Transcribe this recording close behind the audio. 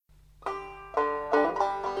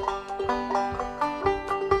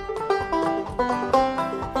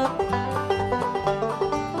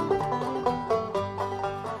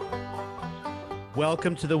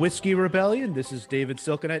welcome to the Whiskey Rebellion. This is David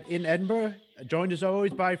Silkenet in Edinburgh, joined as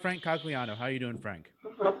always by Frank Cogliano. How are you doing, Frank?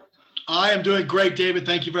 I am doing great, David.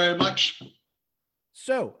 Thank you very much.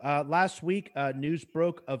 So, last week, news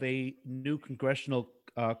broke of a new congressional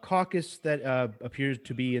caucus that appears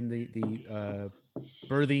to be in the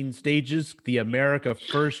birthing stages, the America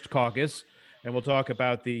First caucus. And we'll talk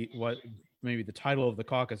about maybe the title of the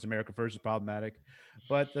caucus, America First, is problematic.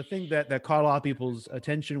 But the thing that caught a lot of people's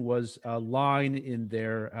attention was a line in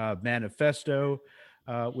their manifesto,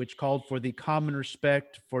 which called for the common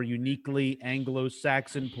respect for uniquely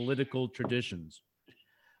Anglo-Saxon political traditions.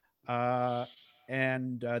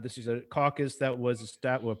 And this is a caucus that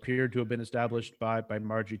appeared to have been established by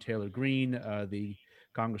Marjorie Taylor Greene, the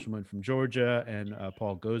congresswoman from Georgia, and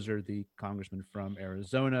Paul Gosar, the congressman from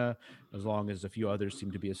Arizona, as long as a few others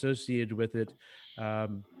seem to be associated with it.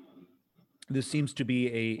 This seems to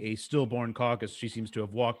be a stillborn caucus. She seems to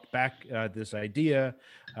have walked back this idea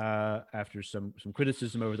after some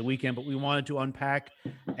criticism over the weekend, but we wanted to unpack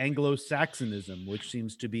Anglo-Saxonism, which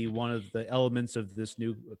seems to be one of the elements of this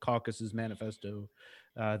new caucus's manifesto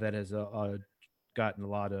that has gotten a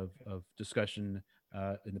lot of discussion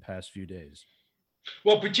in the past few days.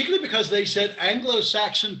 Well, particularly because they said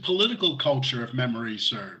Anglo-Saxon political culture, if memory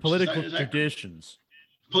serves. Political traditions.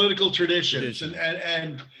 Political traditions.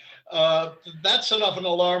 And that set off an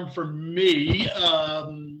alarm for me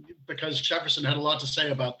because Jefferson had a lot to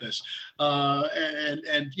say about this.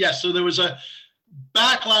 And yes, so there was a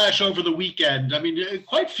backlash over the weekend. I mean,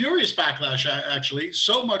 quite furious backlash, actually.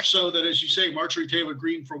 So much so that, as you say, Marjorie Taylor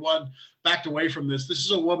Greene, for one, backed away from this. This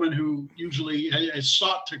is a woman who usually has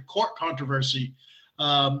sought to court controversy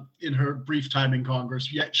in her brief time in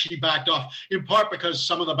Congress, yet she backed off, in part because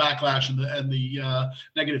some of the backlash and the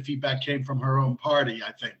negative feedback came from her own party,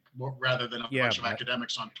 I think, rather than a bunch of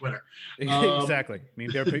academics on Twitter. Exactly. I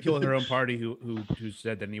mean, there are people in her own party who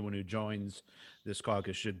said that anyone who joins this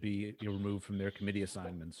caucus should be removed from their committee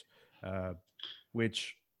assignments,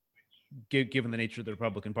 which, given the nature of the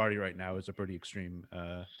Republican Party right now, is a pretty extreme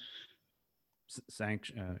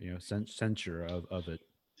censure of it.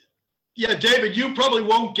 Yeah, David, you probably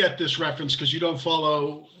won't get this reference because you don't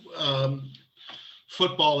follow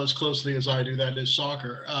football as closely as I do, that is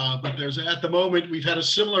soccer. But at the moment, we've had a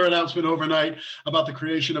similar announcement overnight about the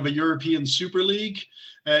creation of a European Super League.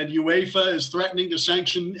 And UEFA is threatening to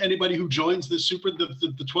sanction anybody who joins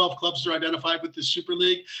the 12 clubs that are identified with this Super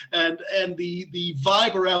League. And the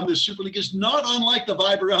vibe around this Super League is not unlike the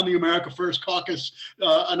vibe around the America First caucus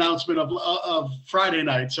announcement of Friday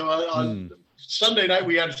night. So on Sunday night,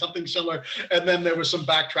 we had something similar, and then there was some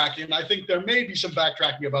backtracking. And I think there may be some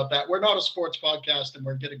backtracking about that. We're not a sports podcast, and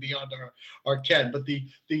we're getting beyond our ken, but the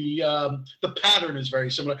pattern is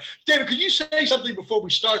very similar. David, could you say something before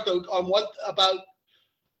we start, though, on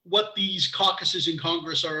what these caucuses in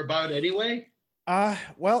Congress are about anyway?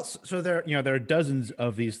 Well, so there are dozens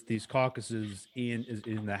of these caucuses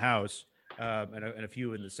in the House, and a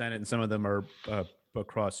few in the Senate, and some of them are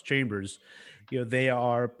across chambers. They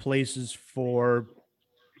are places for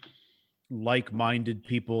like-minded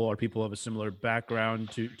people or people of a similar background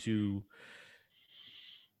to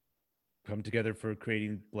come together for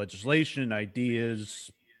creating legislation, ideas,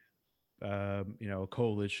 a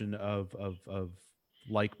coalition of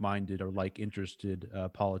like-minded or like-interested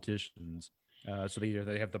politicians. So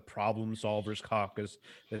they have the Problem Solvers Caucus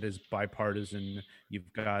that is bipartisan.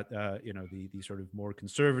 You've got the sort of more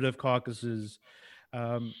conservative caucuses.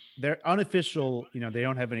 They're unofficial. They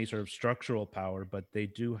don't have any sort of structural power, but they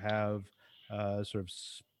do have sort of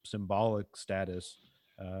symbolic status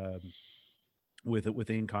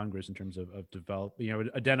within Congress in terms of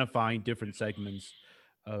identifying different segments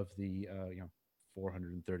of the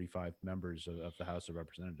 435 members of the House of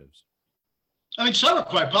Representatives. I mean, some are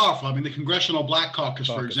quite powerful. I mean, the Congressional Black Caucus,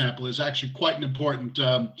 for example, is actually quite an important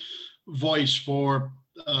voice for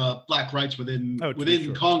Black rights within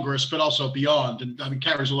Congress, but also beyond, and I mean,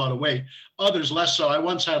 carries a lot of weight. Others less so. I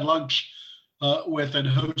once had lunch with and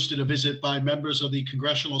hosted a visit by members of the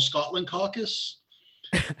Congressional Scotland Caucus.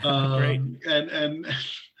 Great. And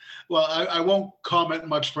well, I won't comment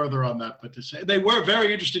much further on that, but to say they were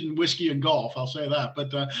very interested in whiskey and golf, I'll say that.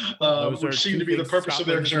 But which seemed to be the purpose of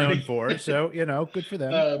their journey. Known for, so good for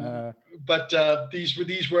them. But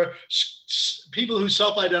these were people who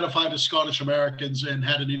self-identified as Scottish Americans and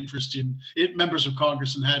had an interest in members of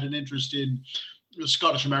Congress and had an interest in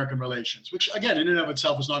Scottish American relations, which again, in and of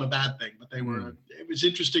itself is not a bad thing. But they were. It was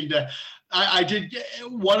interesting I did.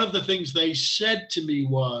 One of the things they said to me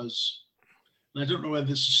was, and I don't know whether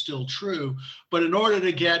this is still true, but in order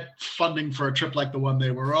to get funding for a trip like the one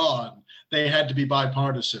they were on, they had to be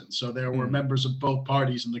bipartisan. So there were members of both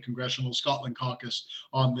parties in the Congressional Scotland Caucus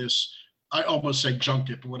on this. I almost say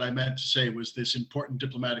junket, but what I meant to say was this important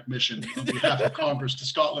diplomatic mission on behalf of Congress to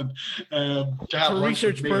Scotland to have for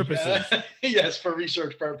research purposes. Yes, for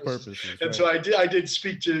research purposes. And right. So I did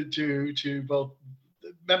speak to both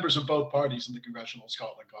members of both parties in the Congressional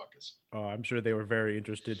Scotland Caucus. Oh, I'm sure they were very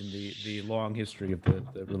interested in the long history of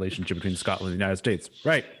the relationship between Scotland and the United States.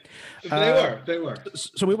 Right. They were.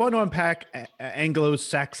 So we want to unpack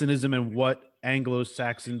Anglo-Saxonism and what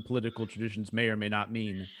Anglo-Saxon political traditions may or may not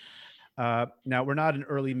mean. Now, we're not an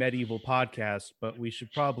early medieval podcast, but we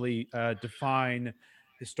should probably define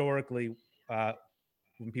historically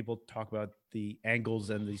when people talk about the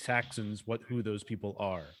Angles and the Saxons, who those people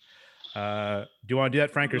are. Do you want to do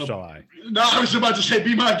that, Frank, or shall I? No, I was about to say,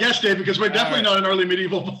 be my guest, David, because we're definitely not an early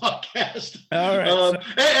medieval podcast. All right.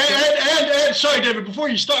 And sorry, David, before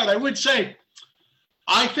you start, I would say,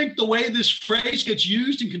 I think the way this phrase gets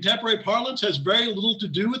used in contemporary parlance has very little to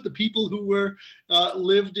do with the people who were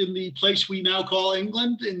lived in the place we now call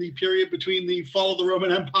England in the period between the fall of the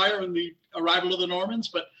Roman Empire and the arrival of the Normans.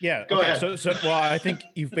 But yeah, go ahead. So well, I think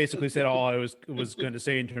you've basically said all I was going to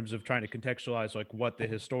say in terms of trying to contextualize like what the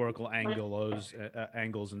historical Angles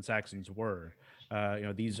and Saxons were.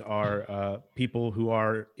 These are people who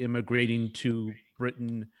are immigrating to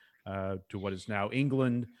Britain, to what is now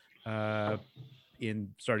England.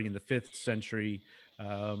 Starting in the 5th century,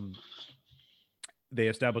 they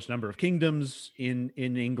established a number of kingdoms in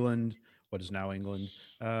England, what is now England,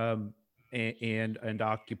 and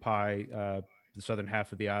occupy the southern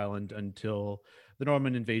half of the island until the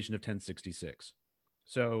Norman invasion of 1066.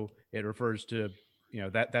 So it refers to,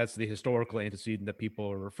 that's the historical antecedent that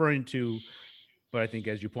people are referring to. But I think,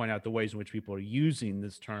 as you point out, the ways in which people are using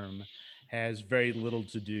this term has very little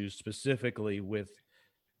to do specifically with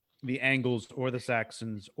the Angles or the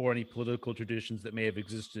Saxons or any political traditions that may have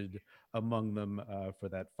existed among them for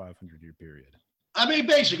that 500-year period. I mean,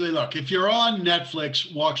 basically, look, if you're on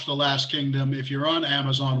Netflix, watch The Last Kingdom. If you're on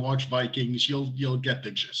Amazon, watch Vikings. You'll get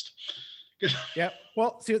the gist. Yeah.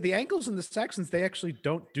 Well, see, the Angles and the Saxons, they actually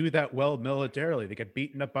don't do that well militarily. They get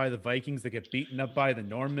beaten up by the Vikings. They get beaten up by the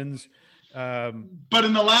Normans. But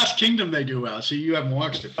in The Last Kingdom, they do well. See, you haven't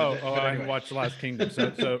watched it. But I haven't watched The Last Kingdom. So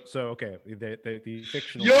okay. The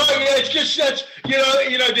fictional. Yeah, it's just that's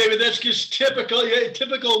David. That's just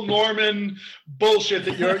typical Norman bullshit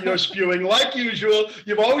that you're spewing. Like usual,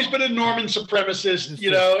 you've always been a Norman supremacist, and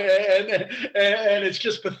it's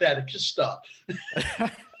just pathetic. Just stop.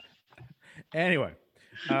 Anyway,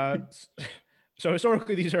 so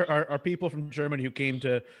historically, these are people from Germany who came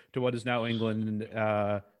to what is now England.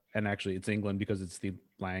 And actually, it's England because it's the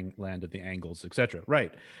land of the Angles, etc.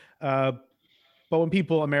 Right. But when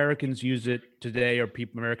Americans use it today, or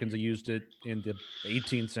Americans have used it in the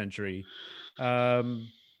 18th century, how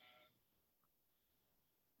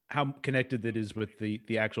connected it is with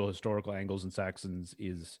the actual historical Angles and Saxons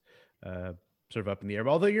is sort of up in the air.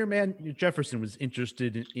 Although your man Jefferson was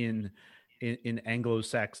interested in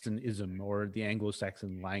Anglo-Saxonism or the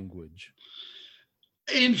Anglo-Saxon language.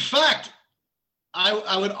 In fact,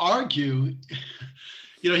 I would argue,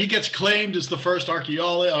 he gets claimed as the first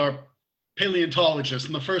archaeologist or paleontologist,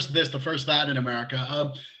 and the first this, the first that in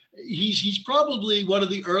America. He's probably one of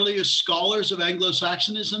the earliest scholars of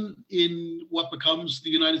Anglo-Saxonism in what becomes the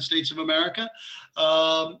United States of America.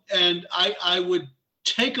 And I want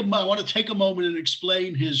to take a moment and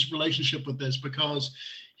explain his relationship with this, because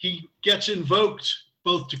he gets invoked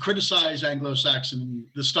both to criticize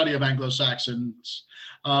the study of Anglo-Saxons,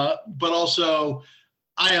 but also,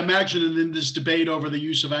 I imagine in this debate over the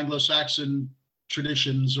use of Anglo-Saxon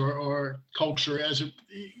traditions or culture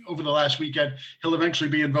over the last weekend, he'll eventually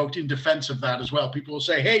be invoked in defense of that as well. People will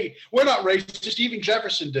say, hey, we're not racist, even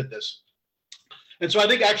Jefferson did this. And so I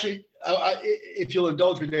think actually, if you'll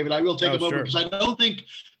indulge me, David, I will take a moment, because I don't think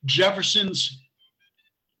Jefferson's...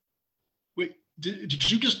 Wait,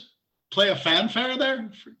 did you just play a fanfare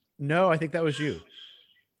there? No, I think that was you.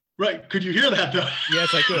 Right. Could you hear that, though?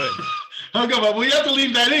 Yes, I could. Okay, well, we have to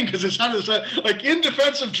leave that in because it sounded like in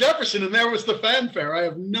defense of Jefferson, and there was the fanfare. I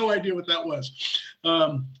have no idea what that was.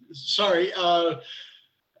 Sorry.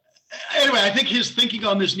 Anyway, I think his thinking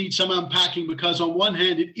on this needs some unpacking, because on one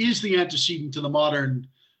hand, it is the antecedent to the modern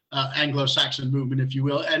Anglo-Saxon movement, if you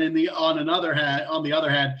will, and on the other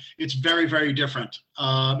hand, it's very, very different.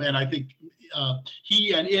 And I think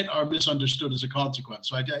he and it are misunderstood as a consequence.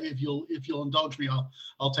 So if you'll indulge me,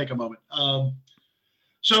 I'll take a moment.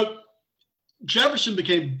 So Jefferson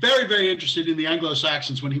became very, very interested in the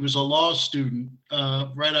Anglo-Saxons when he was a law student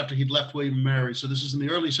right after he'd left William and Mary. So this is in the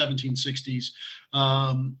early 1760s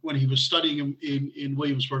when he was studying in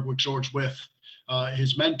Williamsburg with George Wythe,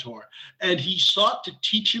 his mentor. And he sought to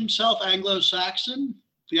teach himself Anglo-Saxon,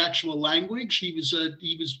 the actual language. He was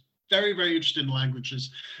very, very interested in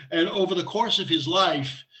languages. And over the course of his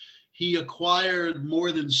life, he acquired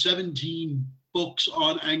more than 17 books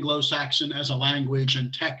on Anglo-Saxon as a language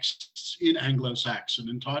and texts in Anglo-Saxon,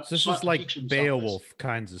 and taught. So this is like Beowulf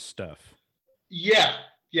kinds of stuff. Yeah,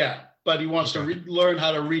 but he wants to learn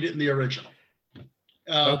how to read it in the original.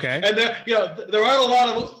 Okay. And there are a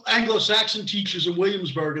lot of Anglo-Saxon teachers in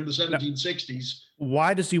Williamsburg in the 1760s.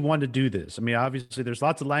 Why does he want to do this? I mean, obviously, there's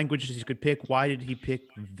lots of languages he could pick. Why did he pick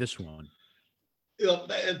this one?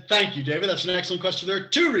 Thank you, David. That's an excellent question. There are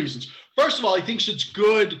two reasons. First of all, he thinks it's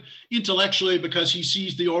good intellectually because he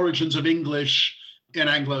sees the origins of English in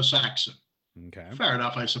Anglo-Saxon. Okay. Fair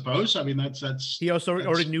enough, I suppose. I mean, that's. He also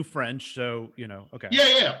already knew French, so okay.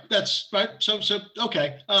 Yeah, that's right. So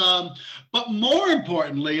okay. But more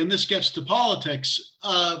importantly, and this gets to politics,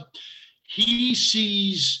 he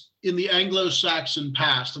sees in the Anglo-Saxon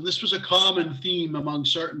past, and this was a common theme among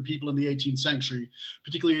certain people in the 18th century,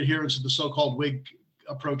 particularly adherents of the so-called Whig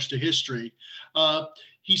approach to history.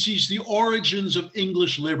 He sees the origins of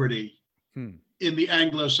English liberty in the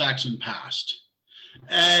Anglo-Saxon past.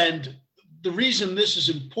 And the reason this is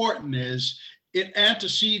important is it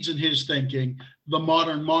antecedes in his thinking the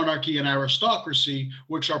modern monarchy and aristocracy,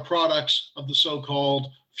 which are products of the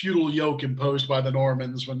so-called feudal yoke imposed by the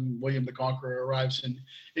Normans when William the Conqueror arrives in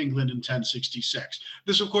England in 1066.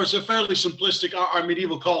 This, of course, is a fairly simplistic, our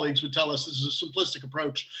medieval colleagues would tell us this is a simplistic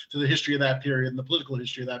approach to the history of that period and the political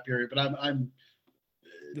history of that period, but I'm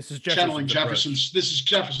this is channeling Jefferson's. This is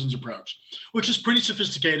Jefferson's approach, which is pretty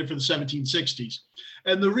sophisticated for the 1760s.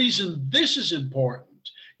 And the reason this is important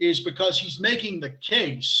is because he's making the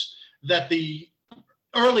case that the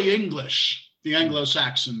early English, the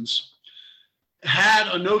Anglo-Saxons, had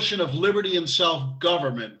a notion of liberty and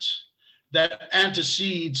self-government that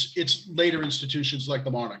antecedes its later institutions like the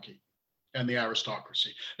monarchy and the aristocracy.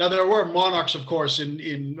 Now, there were monarchs, of course,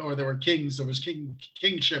 or there were kings. There was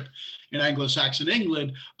kingship in Anglo-Saxon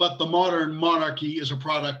England, but the modern monarchy is a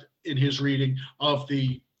product, in his reading, of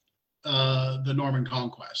the Norman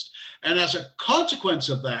conquest. And as a consequence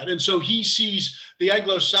of that, and so he sees the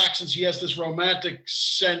Anglo-Saxons, he has this romantic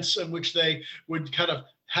sense in which they would kind of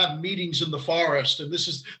have meetings in the forest, and this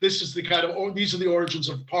is the kind of these are the origins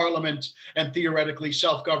of parliament and theoretically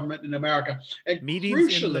self-government in America. And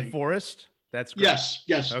meetings in the forest. That's great.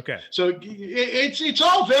 Yes. Okay. So it's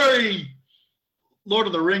all very Lord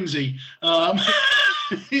of the Ringsy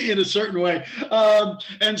in a certain way,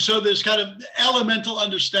 and so this kind of elemental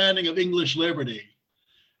understanding of English liberty,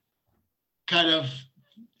 kind of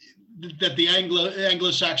that the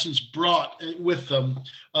Anglo-Saxons brought with them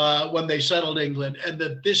when they settled England, and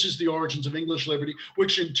that this is the origins of English liberty,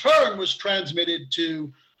 which in turn was transmitted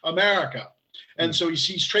to America. And so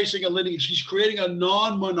he's tracing a lineage. He's creating a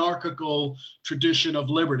non-monarchical tradition of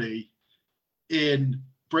liberty in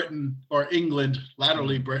Britain or England,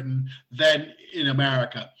 latterly Britain, than in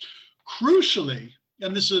America. Crucially,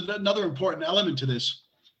 and this is another important element to this,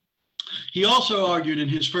 he also argued in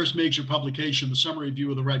his first major publication, The Summary View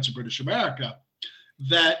of the Rights of British America,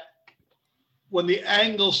 that when the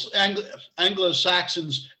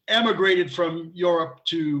Anglo-Saxons emigrated from Europe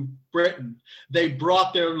to Britain, they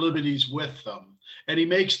brought their liberties with them. And he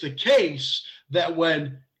makes the case that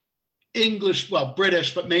when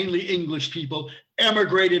British, but mainly English people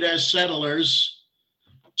emigrated as settlers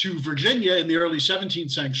to Virginia in the early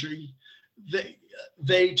 17th century,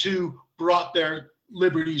 they too brought their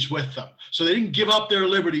liberties with them. So they didn't give up their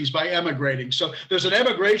liberties by emigrating. So there's an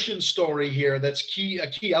emigration story here that's a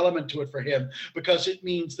key element to it for him, because it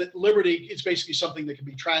means that liberty is basically something that can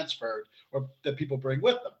be transferred or that people bring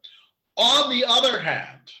with them. On the other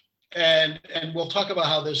hand, and we'll talk about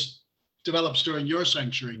how this develops during your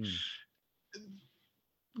century,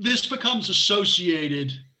 this becomes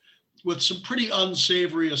associated with some pretty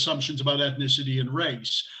unsavory assumptions about ethnicity and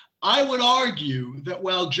race. I would argue that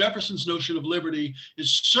while Jefferson's notion of liberty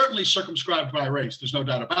is certainly circumscribed by race, there's no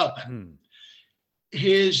doubt about that,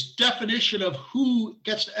 his definition of who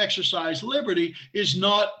gets to exercise liberty is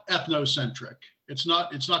not ethnocentric. It's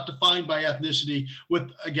not defined by ethnicity,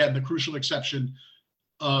 with, again, the crucial exception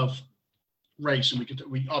of race, and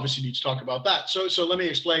we obviously need to talk about that. So let me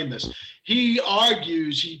explain this. He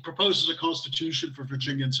proposes a constitution for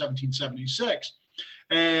Virginia in 1776,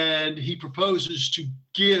 and he proposes to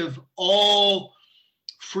give all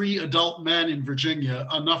free adult men in Virginia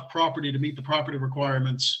enough property to meet the property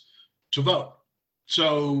requirements to vote.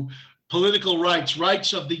 So political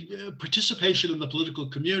rights of the participation in the political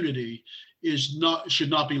community should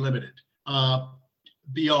not be limited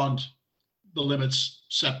beyond the limits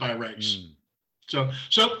set by race. So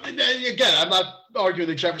again, I'm not arguing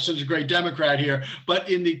that Jefferson's a great Democrat here, but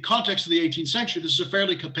in the context of the 18th century, this is a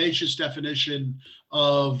fairly capacious definition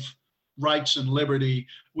of rights and liberty,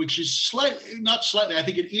 which is not slightly, I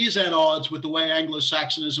think it is at odds with the way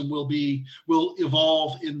Anglo-Saxonism will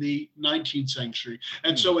evolve in the 19th century.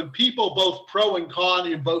 And so when people both pro and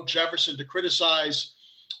con invoke Jefferson to criticize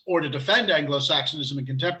or to defend Anglo-Saxonism in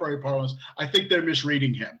contemporary parlance, I think they're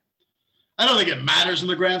misreading him. I don't think it matters in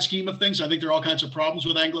the grand scheme of things. I think there are all kinds of problems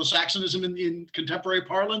with Anglo-Saxonism in contemporary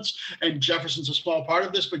parlance, and Jefferson's a small part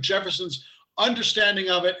of this, but Jefferson's understanding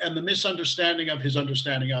of it and the misunderstanding of his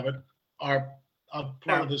understanding of it are a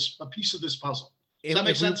piece of this puzzle. Does that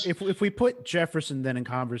make sense? If we put Jefferson then in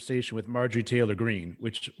conversation with Marjorie Taylor Greene,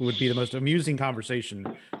 which would be the most amusing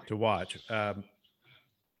conversation to watch, and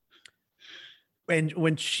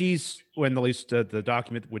when at least the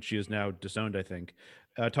document, which she is now disowned, I think,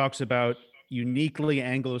 talks about uniquely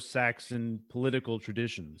Anglo-Saxon political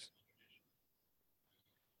traditions,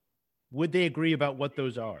 would they agree about what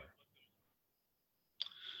those are?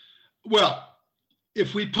 Well,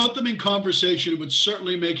 if we put them in conversation, it would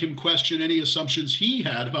certainly make him question any assumptions he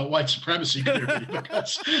had about white supremacy theory,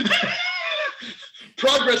 because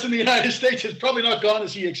progress in the United States has probably not gone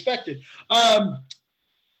as he expected.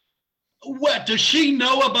 What does she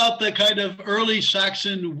know about the kind of early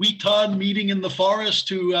Saxon Witan meeting in the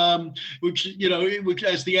forest, which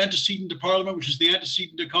as the antecedent to Parliament, which is the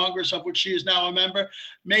antecedent to Congress, of which she is now a member?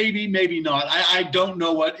 Maybe, maybe not. I don't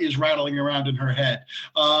know what is rattling around in her head.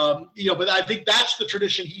 But I think that's the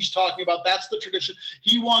tradition he's talking about. That's the tradition.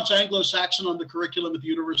 He wants Anglo-Saxon on the curriculum at the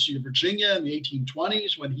University of Virginia in the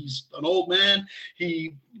 1820s when he's an old man.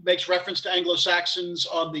 He makes reference to Anglo-Saxons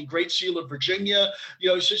on the Great Seal of Virginia.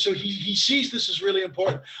 So he sees this as really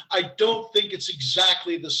important. I don't think it's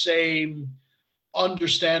exactly the same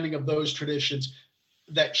understanding of those traditions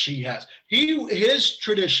that she has. His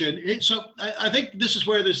tradition. So I think this is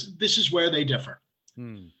where they differ,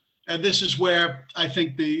 and this is where I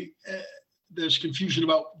think there's confusion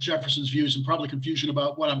about Jefferson's views and probably confusion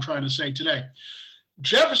about what I'm trying to say today.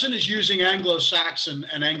 Jefferson is using Anglo-Saxon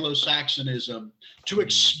and Anglo-Saxonism to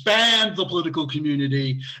expand the political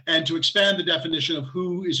community and to expand the definition of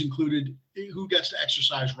who is included, who gets to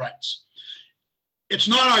exercise rights. It's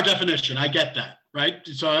not our definition. I get that, right?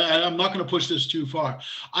 So I'm not going to push this too far.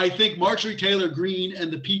 I think Marjorie Taylor Greene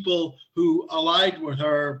and the people who aligned with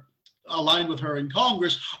her in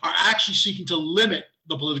Congress are actually seeking to limit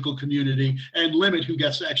the political community and limit who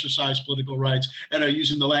gets to exercise political rights, and are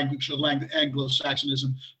using the language of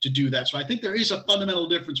Anglo-Saxonism to do that. So I think there is a fundamental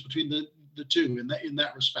difference between the two in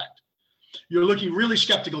that respect. You're looking really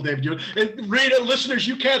skeptical, David. Listeners,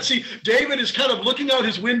 you can't see. David is kind of looking out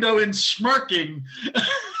his window and smirking.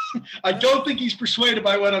 I don't think he's persuaded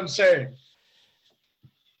by what I'm saying.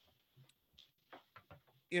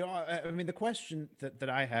 I mean, the question that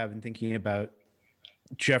I have in thinking about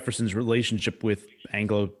Jefferson's relationship with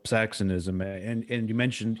Anglo-Saxonism, and you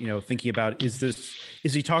mentioned, thinking about, is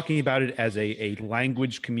he talking about it as a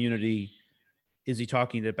language community? Is he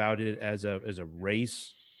talking about it as a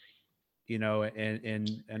race?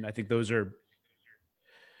 And I think those are,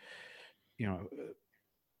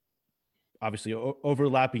 obviously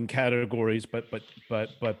overlapping categories,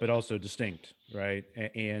 but also distinct, right?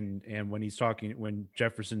 And when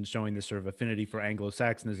Jefferson's showing this sort of affinity for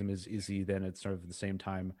Anglo-Saxonism, is he then at sort of the same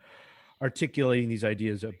time articulating these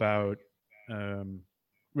ideas about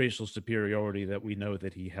racial superiority that we know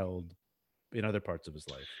that he held in other parts of his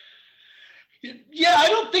life? Yeah, I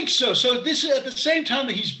don't think so. So this is at the same time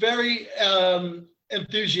that he's very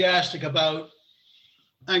enthusiastic about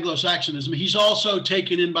Anglo-Saxonism, he's also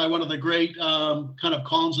taken in by one of the great kind of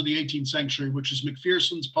cons of the 18th century, which is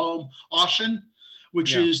Macpherson's poem Ossian,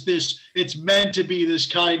 which is this, it's meant to be this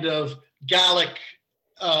kind of Gallic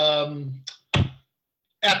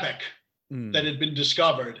epic that had been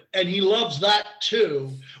discovered. And he loves that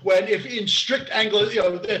too, when if in strict Anglo,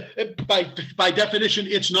 by definition,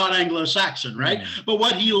 it's not Anglo-Saxon, right? But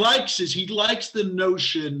what he likes is he likes the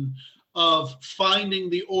notion of finding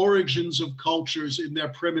the origins of cultures in their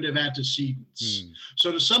primitive antecedents.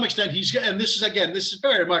 So to some extent, this is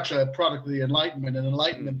very much a product of the Enlightenment and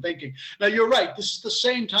Enlightenment thinking. Now, you're right. This is the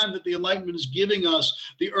same time that the Enlightenment is giving us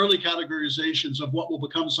the early categorizations of what will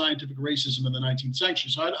become scientific racism in the 19th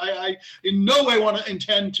century. So I in no way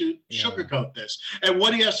intend to sugarcoat this. And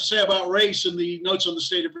what he has to say about race in the Notes on the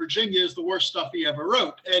State of Virginia is the worst stuff he ever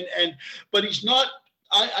wrote. But he's not,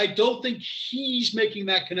 I don't think he's making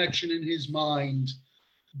that connection in his mind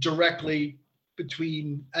directly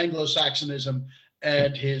between Anglo-Saxonism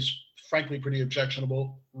and his frankly pretty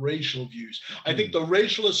objectionable racial views. I think the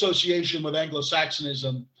racial association with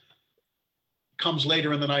Anglo-Saxonism comes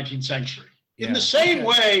later in the 19th century. Yeah. In the same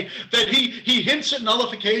way that he hints at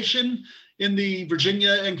nullification in the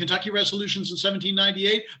Virginia and Kentucky resolutions in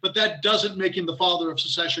 1798, but that doesn't make him the father of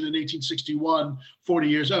secession in 1861,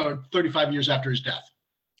 35 years after his death.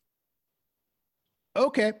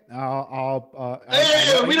 Okay,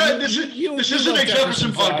 this isn't a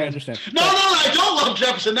Jefferson podcast. I understand. No, I don't love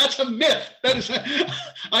Jefferson. That's a myth. That is,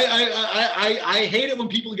 I hate it when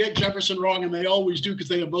people get Jefferson wrong, and they always do because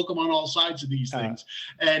they invoke him on all sides of these things,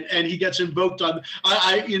 and he gets invoked on.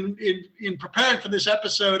 In preparing for this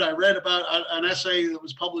episode, I read about an essay that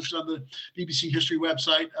was published on the BBC History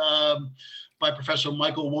website. By Professor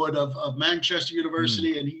Michael Wood of Manchester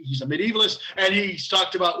University, and he's a medievalist, and he's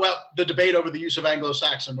talked about, the debate over the use of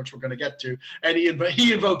Anglo-Saxon, which we're going to get to, and he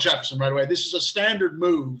invoked Jefferson right away. This is a standard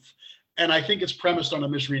move, and I think it's premised on a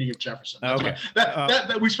misreading of Jefferson. Okay.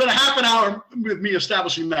 We spent a half an hour with me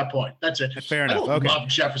establishing that point. That's it. Fair enough. I don't love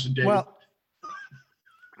Jefferson, David. Well,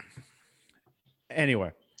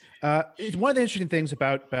 anyway, it's one of the interesting things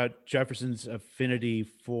about Jefferson's affinity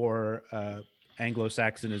for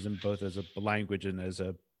Anglo-Saxonism, both as a language and as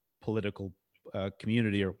a political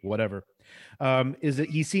community or whatever, is that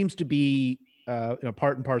he seems to be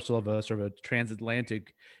part and parcel of a sort of a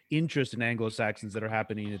transatlantic interest in Anglo-Saxons that are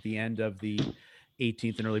happening at the end of the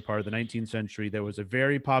 18th and early part of the 19th century. There was a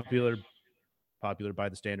very popular by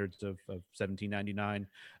the standards of 1799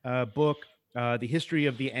 book, The History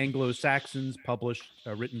of the Anglo-Saxons,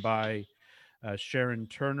 written by Sharon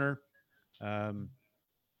Turner.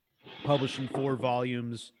 Published in 4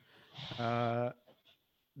 volumes,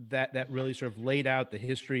 that really sort of laid out the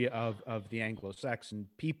history of the Anglo-Saxon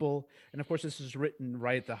people. And of course, this is written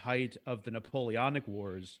right at the height of the Napoleonic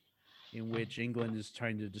Wars, in which England is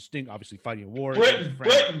trying to obviously fighting a war.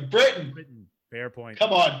 Britain. Fair point.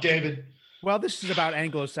 Come on, David. Well, this is about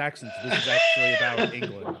Anglo-Saxons. This is actually about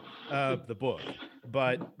England, the book.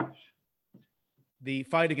 But the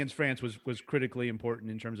fight against France was critically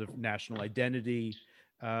important in terms of national identity.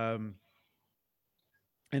 And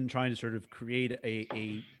trying to sort of create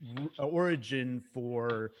a origin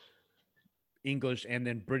for English and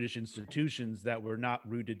then British institutions that were not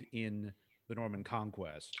rooted in the Norman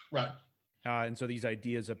conquest. Right. And so these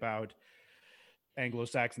ideas about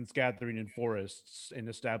Anglo-Saxons gathering in forests and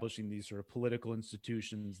establishing these sort of political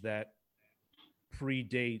institutions that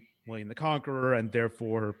predate William the Conqueror and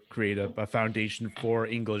therefore create a foundation for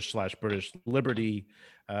English/British liberty,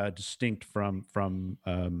 distinct from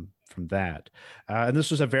that. And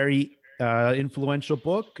this was a very influential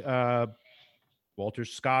book. Walter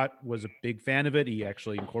Scott was a big fan of it. He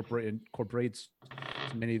actually incorporates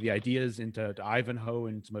many of the ideas into Ivanhoe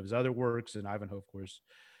and some of his other works. And Ivanhoe, of course,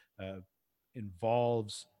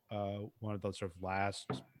 involves one of those sort of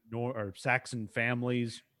last Saxon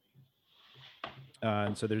families.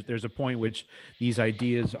 And so there's a point which these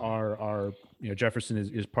ideas are Jefferson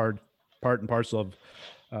is part and parcel of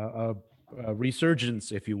a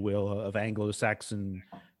resurgence, if you will, of Anglo-Saxon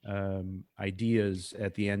ideas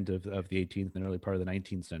at the end of the 18th and early part of the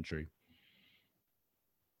 19th century.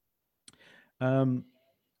 When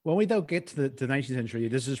we though get to the 19th century,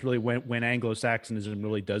 this is really when Anglo-Saxonism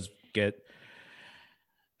really does get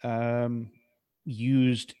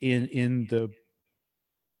used in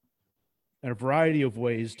a variety of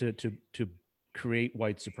ways to create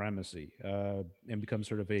white supremacy, and become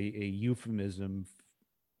sort of a euphemism,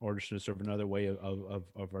 or just sort of another way of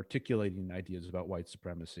articulating ideas about white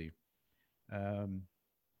supremacy. And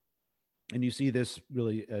you see this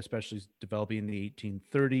really, especially developing in the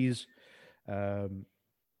 1830s.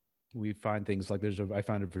 We find things like I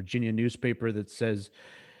found a Virginia newspaper that says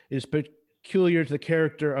it is peculiar to the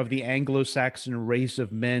character of the Anglo-Saxon race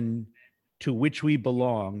of men to which we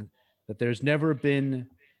belong that it has never been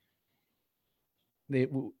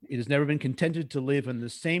contented to live in the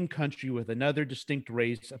same country with another distinct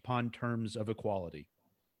race upon terms of equality.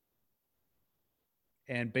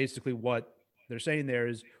 And basically what they're saying there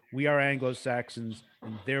is we are Anglo-Saxons,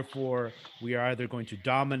 and therefore we are either going to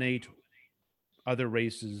dominate other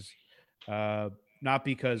races, not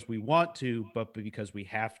because we want to, but because we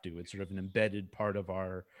have to. It's sort of an embedded part of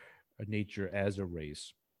our nature as a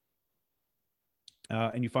race.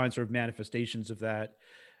 And you find sort of manifestations of that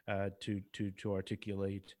to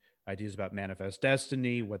articulate ideas about manifest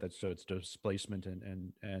destiny, whether it's displacement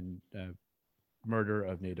and murder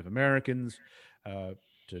of Native Americans,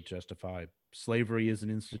 to justify slavery as an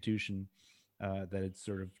institution, that it's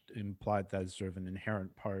sort of implied that is sort of an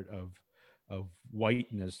inherent part of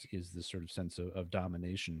whiteness is this sort of sense of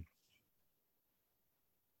domination.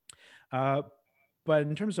 But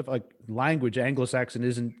in terms of like language, Anglo-Saxon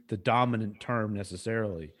isn't the dominant term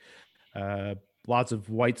necessarily. Lots of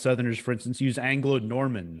white Southerners, for instance, use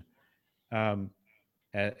Anglo-Norman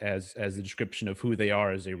as the description of who they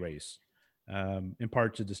are as a race, in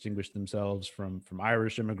part to distinguish themselves from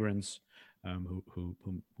Irish immigrants, who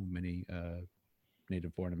many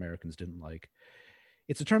Native born Americans didn't like.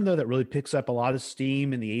 It's a term though that really picks up a lot of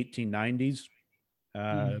steam in the 1890s,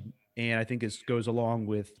 and I think it goes along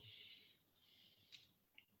with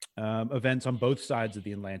events on both sides of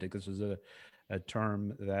the Atlantic. This is a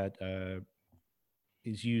term that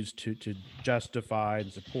is used to justify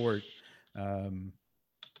and support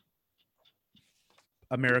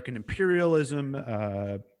American imperialism,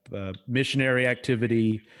 missionary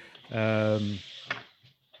activity,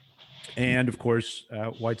 and of course,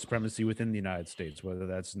 white supremacy within the United States, whether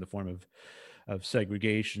that's in the form of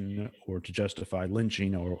segregation or to justify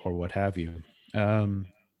lynching or what have you. One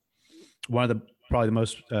of the probably the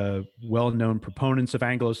most well-known proponents of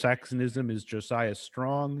Anglo-Saxonism is Josiah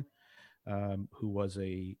Strong, who was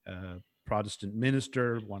a Protestant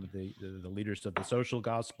minister, one of the leaders of the social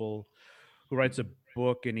gospel, who writes a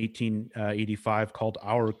book in 1885 called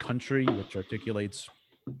Our Country, which articulates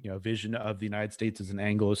a vision of the United States as an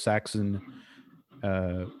Anglo-Saxon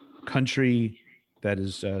country that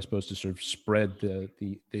is supposed to sort of spread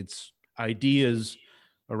its ideas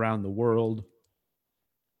around the world.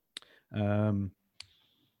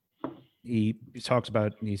 He talks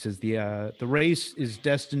about, he says, the race is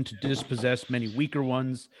destined to dispossess many weaker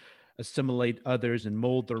ones, assimilate others, and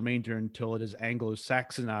mold the remainder until it has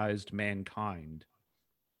Anglo-Saxonized mankind.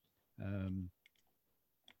 And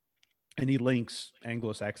he links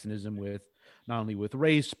Anglo-Saxonism with not only with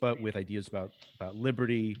race, but with ideas about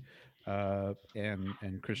liberty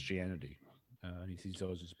and Christianity. He sees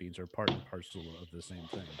those as being sort of part and parcel of the same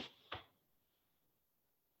thing.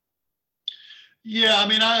 Yeah, I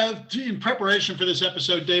mean, in preparation for this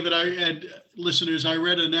episode, David, and listeners, I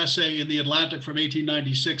read an essay in The Atlantic from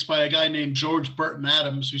 1896 by a guy named George Burton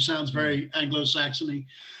Adams, who sounds very Anglo-Saxon-y.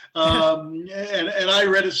 And I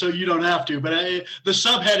read it so you don't have to, but the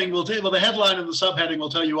subheading will tell, well, the headline and the subheading will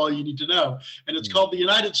tell you all you need to know. And it's called The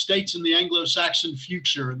United States and the Anglo-Saxon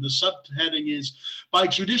Future. And the subheading is, by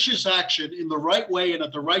judicious action in the right way and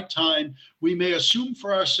at the right time, we may assume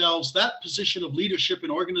for ourselves that position of leadership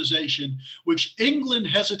and organization which England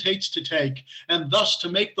hesitates to take, and thus to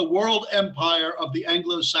make the world empire of the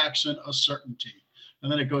Anglo-Saxon a certainty.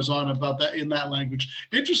 And then it goes on about that in that language.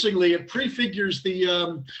 Interestingly, it prefigures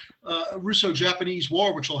the Russo-Japanese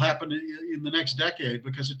War, which will happen in the next decade,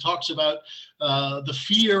 because it talks about the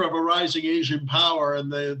fear of a rising Asian power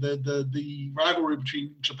and the rivalry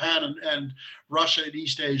between Japan and Russia in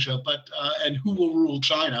East Asia, but and who will rule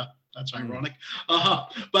China. That's ironic.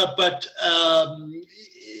 But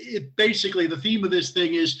it basically, the theme of this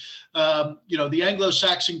thing is, the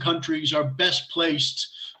Anglo-Saxon countries are best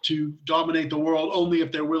placed to dominate the world only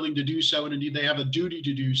if they're willing to do so, and indeed they have a duty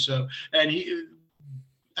to do so. And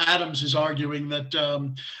Adams is arguing that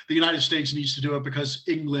the United States needs to do it because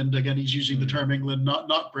England, again, he's using the term England,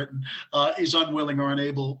 not Britain, is unwilling or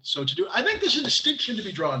unable so to do. I think there's a distinction to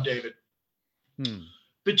be drawn, David,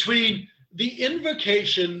 between the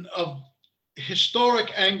invocation of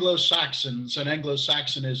historic Anglo-Saxons and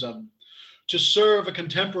Anglo-Saxonism to serve a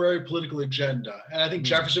contemporary political agenda. And I think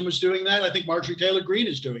Jefferson was doing that. I think Marjorie Taylor Greene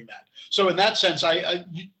is doing that. So in that sense,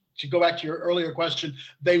 to go back to your earlier question,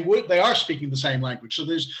 they are speaking the same language. So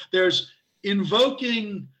there's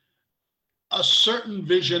invoking a certain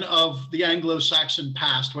vision of the Anglo-Saxon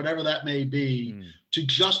past, whatever that may be, to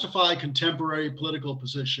justify contemporary political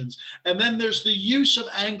positions. And then there's the use of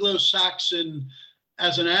Anglo-Saxon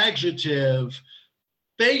as an adjective,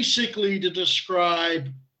 basically to describe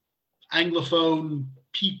Anglophone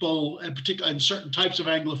people, and certain types of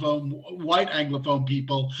white Anglophone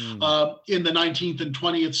people in the 19th and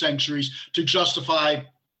 20th centuries to justify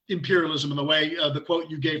imperialism in the way the quote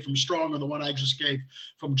you gave from Strong or the one I just gave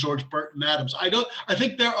from George Burton Adams. I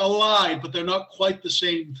think they're allied, but they're not quite the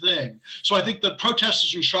same thing. So I think the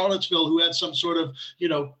protesters in Charlottesville who had some sort of,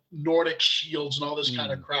 Nordic shields and all this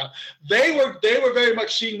kind of crap, they were very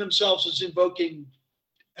much seeing themselves as invoking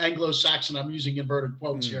Anglo-Saxon, I'm using inverted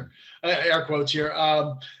quotes here, air quotes here,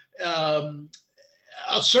 a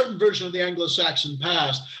certain version of the Anglo-Saxon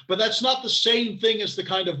past, but that's not the same thing as the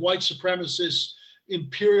kind of white supremacist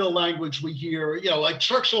imperial language we hear, like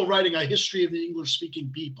Churchill writing a history of the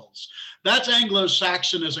English-speaking peoples. That's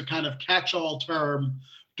Anglo-Saxon as a kind of catch-all term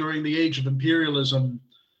during the age of imperialism.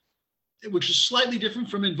 which is slightly different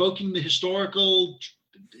from invoking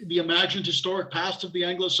the imagined historic past of the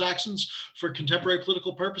Anglo-Saxons for contemporary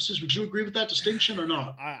political purposes. Would you agree with that distinction or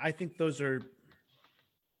not? I think those are.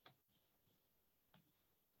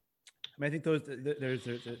 I think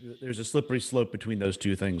there's a slippery slope between those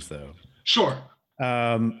two things, though. Sure.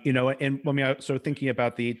 You know, and when we so thinking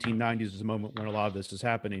about the 1890s as a moment when a lot of this is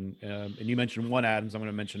happening, and you mentioned one Adams, I'm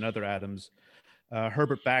going to mention other Adams,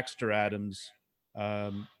 Herbert Baxter Adams,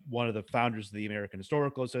 one of the founders of the American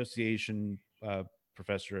Historical Association,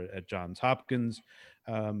 professor at Johns Hopkins,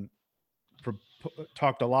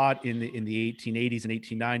 talked a lot in the 1880s and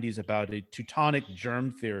 1890s about a Teutonic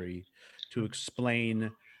germ theory to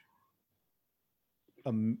explain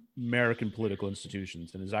American political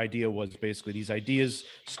institutions. And his idea was basically these ideas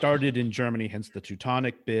started in Germany, hence the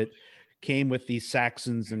Teutonic bit, came with the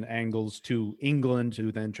Saxons and Angles to England,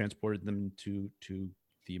 who then transported them to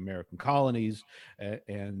the American colonies,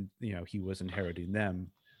 and you know, he was inheriting them.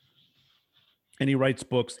 And he writes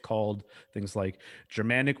books called things like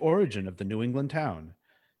Germanic Origin of the New England Town,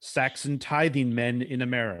 Saxon Tithing Men in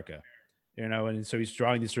America, you know, and so he's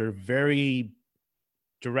drawing these sort of very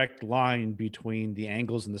direct line between the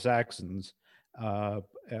Angles and the Saxons,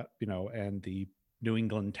 you know, and the New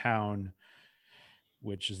England town,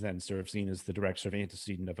 which is then sort of seen as the direct sort of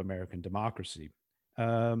antecedent of American democracy.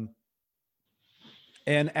 And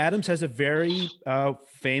Adams has a very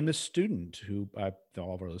famous student who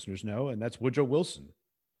all of our listeners know, and that's Woodrow Wilson,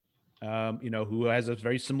 you know, who has a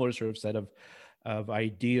very similar sort of set of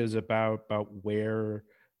ideas about where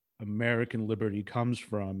American liberty comes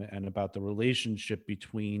from and about the relationship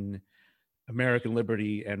between American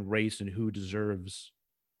liberty and race and who deserves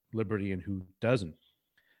liberty and who doesn't.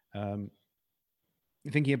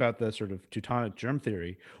 Thinking about the sort of Teutonic germ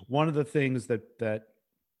theory, one of the things that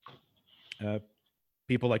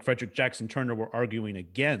people like Frederick Jackson Turner were arguing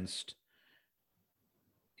against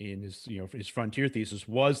in his, you know, his frontier thesis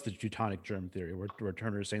was the Teutonic germ theory, where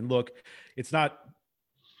Turner is saying, look, it's not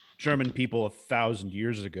German people 1,000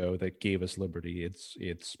 years ago that gave us liberty. It's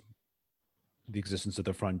the existence of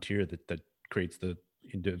the frontier that creates the,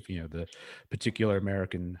 you know, the particular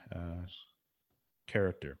American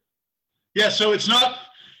character. Yeah, so it's not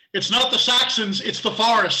the Saxons, it's the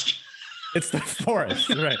forest. It's the forest,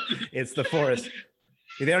 right? It's the forest.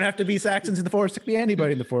 They don't have to be Saxons in the forest. It could be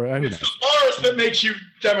anybody in the forest. It's the forest that makes you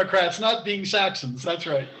Democrats, not being Saxons. That's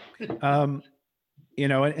right. You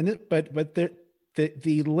know, but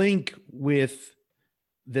the link with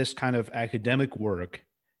this kind of academic work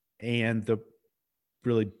and the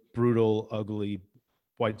really brutal, ugly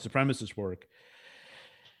white supremacist work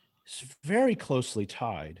is very closely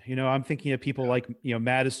tied. You know, I'm thinking of people like, you know,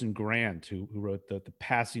 Madison Grant, who wrote the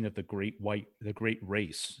Passing of the Great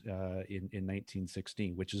Race in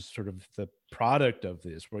 1916, which is sort of the product of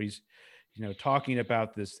this, where he's, you know, talking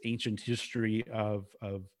about this ancient history of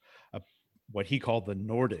what he called the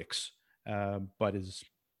Nordics, but is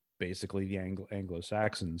basically the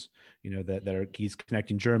Anglo-Saxons, you know, that are, he's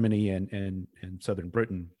connecting Germany and Southern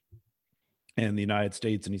Britain and the United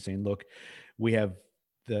States. And he's saying, look, we have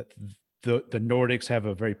the Nordics have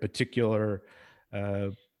a very particular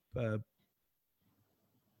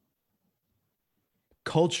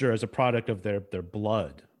culture as a product of their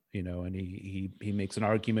blood, you know, and he makes an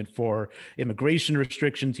argument for immigration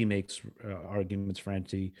restrictions. He makes arguments for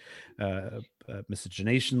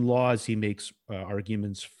miscegenation laws. He makes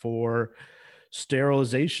arguments for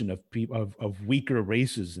sterilization of people of weaker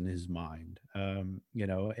races in his mind. You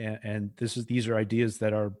know, and these are ideas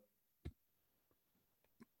that are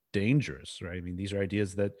dangerous, right? I mean, these are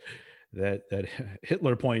ideas that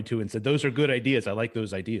Hitler pointed to and said, those are good ideas. I like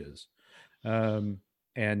those ideas.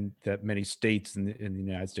 And that many states in the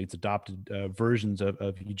United States adopted versions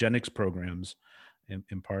of eugenics programs,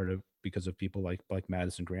 in part of because of people like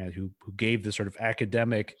Madison Grant, who gave this sort of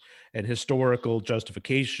academic and historical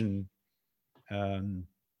justification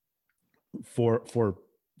for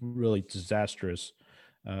really disastrous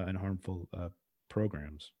and harmful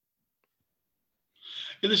programs.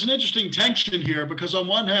 There's an interesting tension here, because on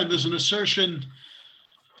one hand, there's an assertion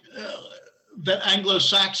that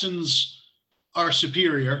Anglo-Saxons are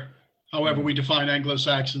superior, however we define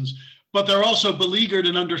Anglo-Saxons, but they're also beleaguered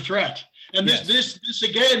and under threat. And yes. this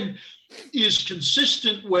again is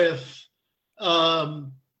consistent with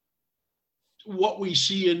what we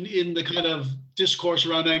see in the kind of discourse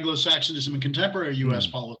around Anglo-Saxonism in contemporary U.S.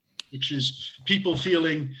 politics, which is people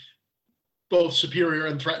feeling both superior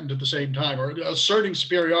and threatened at the same time, or asserting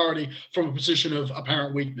superiority from a position of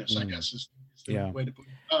apparent weakness, I guess is the way to put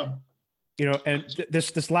it. You know, and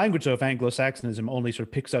this language of Anglo-Saxonism only sort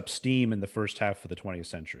of picks up steam in the first half of the 20th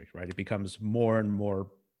century, right? It becomes more and more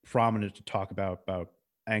prominent to talk about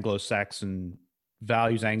Anglo-Saxon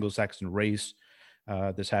values, Anglo-Saxon race.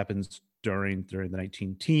 This happens during the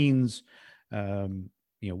 19 teens.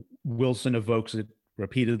 Wilson evokes it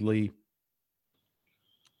repeatedly.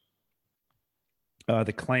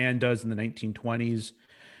 The Klan does in the 1920s.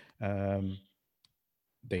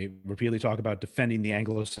 They repeatedly talk about defending the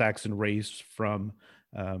Anglo-Saxon race from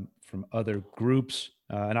other groups.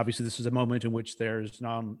 And obviously this is a moment in which there's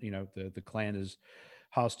the Klan is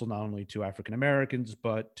hostile not only to African Americans,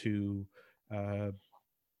 but to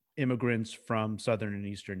immigrants from Southern and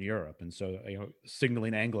Eastern Europe. And so,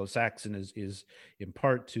 signaling Anglo-Saxon is in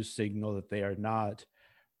part to signal that they are not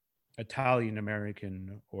Italian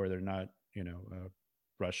American, or they're not,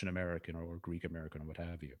 Russian American or Greek American or what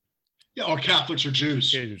have you. Yeah, or Catholics or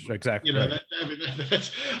Jews. Yeah, exactly.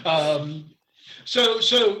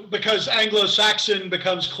 So because Anglo-Saxon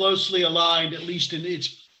becomes closely aligned, at least in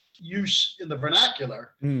its use in the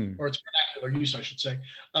vernacular, or its vernacular use, I should say,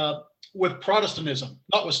 with Protestantism,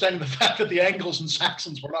 notwithstanding the fact that the Angles and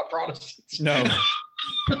Saxons were not Protestants. No.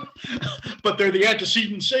 But they're the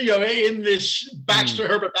antecedents, in this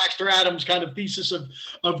Herbert Baxter Adams kind of thesis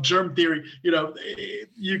of germ theory.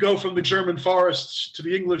 You go from the German forests to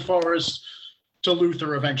the English forests to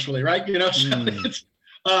Luther eventually, right?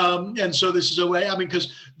 And so this is a way. I mean,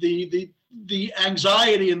 because the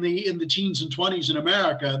anxiety in the teens and 20s in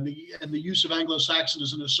America and the use of Anglo-Saxon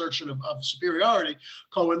as an assertion of superiority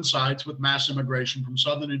coincides with mass immigration from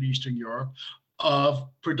Southern and Eastern Europe of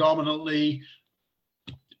predominantly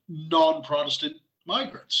non-Protestant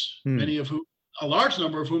migrants, a large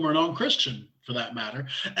number of whom are non-Christian for that matter,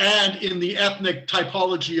 and in the ethnic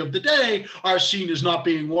typology of the day are seen as not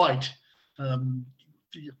being white.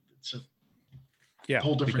 It's a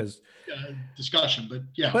whole different discussion, but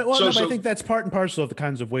yeah. But I think that's part and parcel of the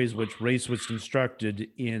kinds of ways in which race was constructed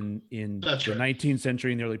in the 19th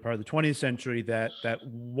century and the early part of the 20th century, that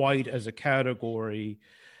white as a category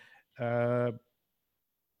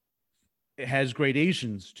it has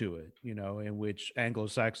gradations to it, in which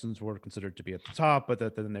Anglo-Saxons were considered to be at the top, but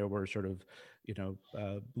that then there were sort of,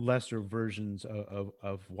 lesser versions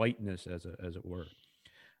of whiteness, as it were.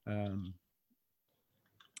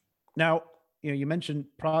 Now, you mentioned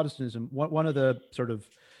Protestantism. One of the sort of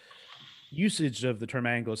usage of the term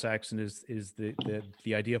Anglo-Saxon is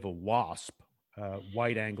the idea of a WASP,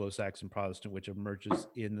 white Anglo-Saxon Protestant, which emerges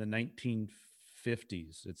in the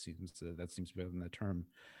 1950s. It seems that seems to be when the term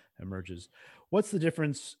emerges. What's the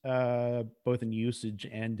difference, both in usage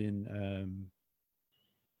and in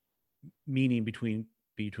meaning between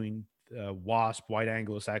WASP, white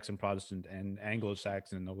Anglo-Saxon Protestant, and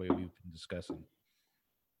Anglo-Saxon in the way we've been discussing?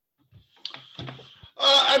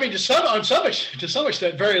 I mean, to some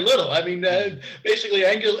extent, very little. I mean, basically,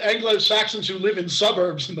 Anglo-Saxons who live in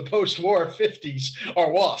suburbs in the post-war 50s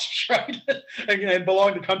are WASPs, right? and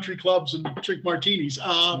belong to country clubs and drink martinis.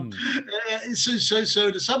 So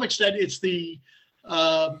to some extent, it's the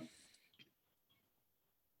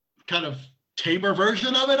kind of tamer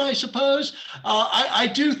version of it, I suppose. I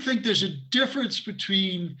do think there's a difference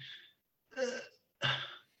between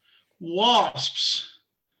WASPs,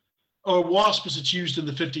 or WASP as it's used in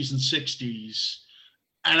the 50s and 60s,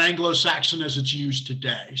 and Anglo-Saxon as it's used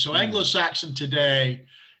today. So Anglo-Saxon today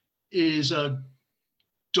is a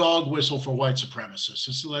dog whistle for white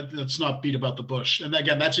supremacists. Let's not beat about the bush. And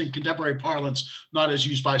again, that's in contemporary parlance, not as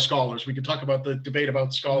used by scholars. We can talk about the debate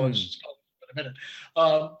about scholars in a minute.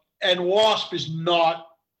 And WASP is not,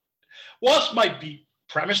 WASP might be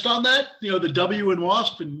premised on that, the W in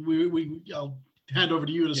WASP, and I'll hand over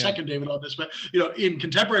to you in a second, David, on this, but in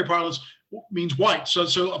contemporary parlance means white.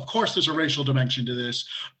 So of course there's a racial dimension to this,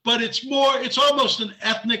 but it's almost an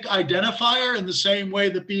ethnic identifier in the same way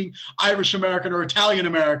that being Irish American or Italian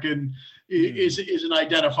American is an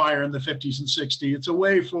identifier in the 50s and 60s. It's a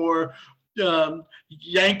way for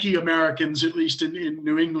Yankee Americans, at least in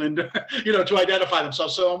New England, to identify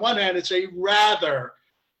themselves. So on one hand, it's a rather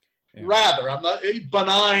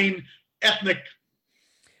benign ethnic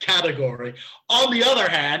category. On the other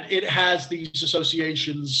hand, it has these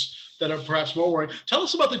associations that are perhaps more worrying. Tell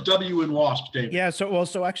us about the W in WASP, David. Yeah,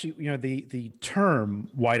 so actually, the term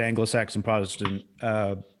white Anglo-Saxon Protestant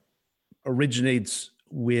originates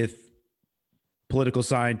with political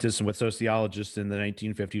scientists and with sociologists in the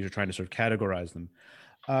 1950s are trying to sort of categorize them.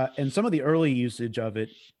 And some of the early usage of it,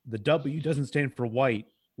 the W doesn't stand for white,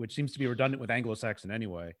 which seems to be redundant with Anglo-Saxon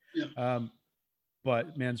anyway,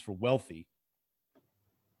 but stands for wealthy.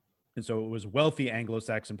 And so it was wealthy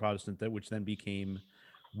Anglo-Saxon Protestant, which then became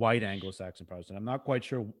white Anglo-Saxon Protestant. I'm not quite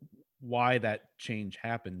sure why that change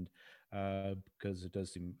happened. because it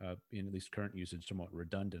does seem, in at least current usage, somewhat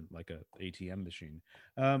redundant, like a ATM machine.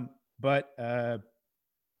 But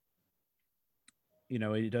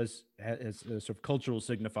it does has a sort of cultural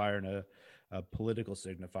signifier and a political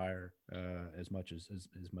signifier, as much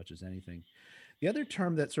as anything. The other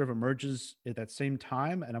term that sort of emerges at that same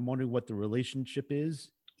time, and I'm wondering what the relationship is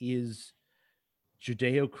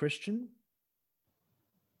Judeo-Christian,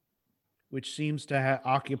 which seems to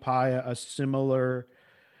occupy a similar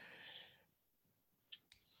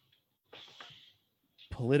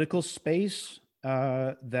political space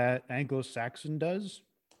that Anglo-Saxon does.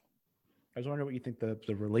 I was wondering what you think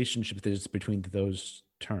the relationship is between those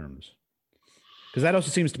terms, because that also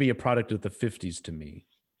seems to be a product of the 50s to me.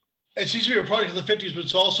 It seems to be a product of the 50s, but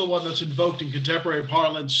it's also one that's invoked in contemporary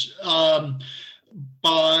parlance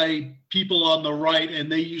by people on the right, and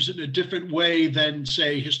they use it in a different way than,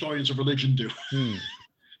 say, historians of religion do.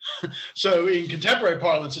 So in contemporary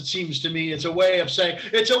parlance, it seems to me it's a way of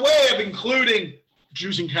including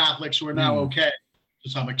Jews and Catholics who are now okay to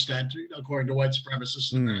some extent, according to white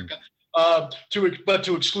supremacists in America. But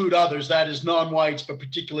to exclude others, that is non-whites, but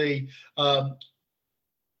particularly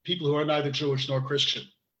people who are neither Jewish nor Christian.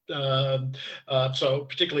 So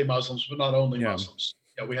particularly Muslims, but not only Muslims.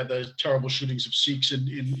 We had the terrible shootings of Sikhs in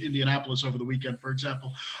Indianapolis over the weekend, for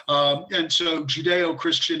example. And so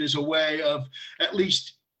Judeo-Christian is a way of, at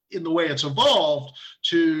least in the way it's evolved,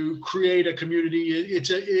 to create a community.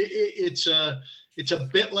 It's a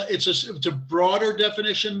broader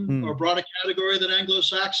definition or broader category than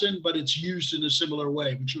Anglo-Saxon, but it's used in a similar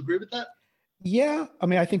way. Would you agree with that? Yeah, I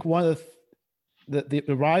mean, I think one of the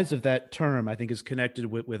rise of that term, I think, is connected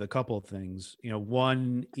with a couple of things.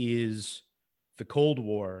 One is the Cold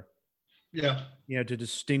War. Yeah. To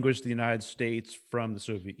distinguish the United States from the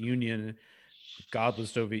Soviet Union, the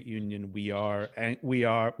godless Soviet Union, we are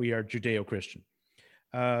Judeo-Christian.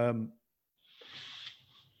 I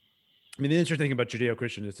mean, the interesting thing about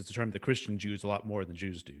Judeo-Christian is it's a term that Christians use a lot more than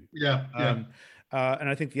Jews do. Yeah. And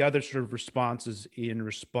I think the other sort of response is in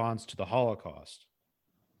response to the Holocaust.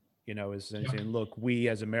 Is saying, look, we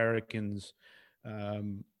as Americans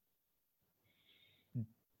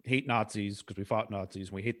hate Nazis because we fought Nazis.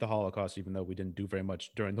 And we hate the Holocaust, even though we didn't do very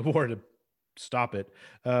much during the war to stop it.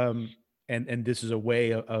 And this is a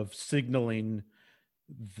way of signaling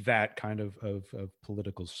that kind of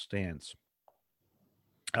political stance,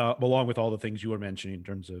 along with all the things you were mentioning in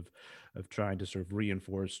terms of trying to sort of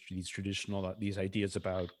reinforce these ideas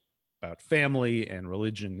about family and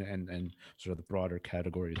religion and sort of the broader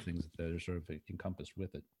category of things that are sort of encompassed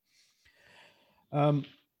with it.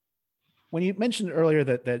 When you mentioned earlier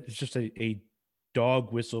that it's just a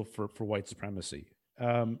dog whistle for white supremacy,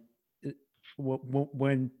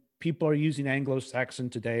 when people are using Anglo-Saxon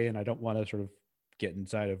today, and I don't want to sort of get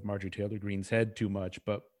inside of Marjorie Taylor Greene's head too much,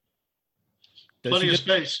 but plenty of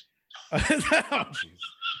space. Oh,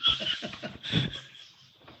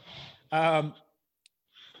 jeez.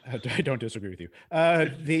 I don't disagree with you.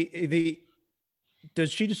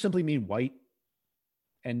 Does she just simply mean white?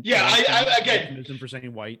 And I again for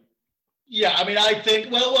saying white. Yeah, I mean, I think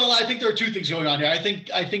I think there are two things going on here. I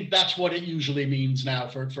think that's what it usually means now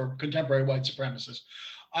for contemporary white supremacists.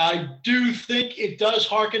 I do think it does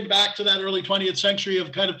harken back to that early 20th century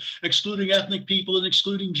of kind of excluding ethnic people and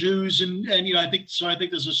excluding Jews, and I think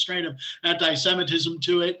there's a strain of anti-Semitism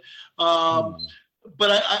to it.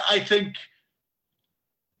 But I think,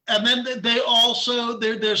 and then they also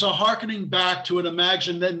there's a harkening back to an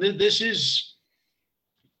imagined. Then this is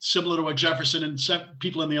similar to what Jefferson and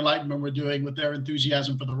people in the Enlightenment were doing with their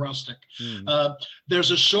enthusiasm for the rustic. There's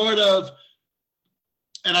a sort of,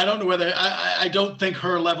 and I don't know whether, I don't think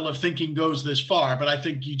her level of thinking goes this far, but I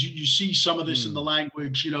think you see some of this in the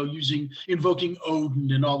language, invoking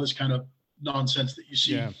Odin and all this kind of nonsense that you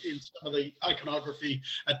see in some of the iconography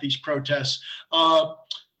at these protests.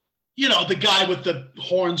 The guy with the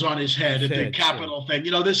horns on his head at the Capitol thing,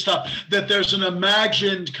 this stuff, that there's an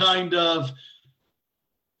imagined kind of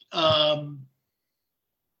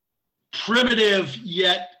primitive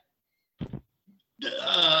yet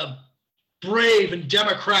brave and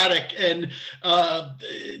democratic, and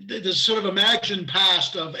this sort of imagined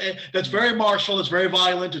past of that's very martial, it's very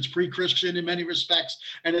violent, it's pre-Christian in many respects,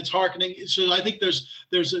 and it's hearkening. So I think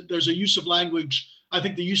there's a use of language. I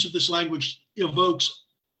think the use of this language evokes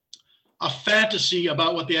a fantasy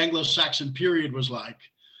about what the Anglo-Saxon period was like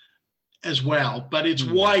as well, but it's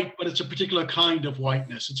white, but it's a particular kind of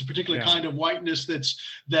whiteness. It's a particular kind of whiteness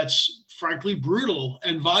that's frankly brutal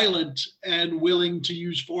and violent and willing to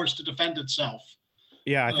use force to defend itself.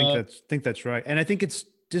 Yeah, I think that's right, and I think it's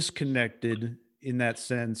disconnected in that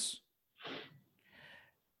sense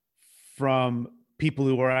from people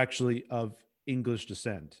who are actually of English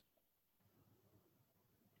descent.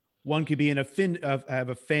 One could be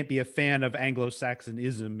be a fan of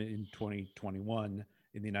Anglo-Saxonism in 2021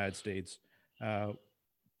 in the United States,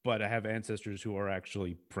 but I have ancestors who are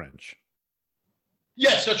actually French.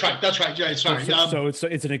 Yes, that's right. That's right. Yeah, sorry. So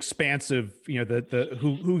it's an expansive, the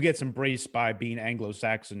who gets embraced by being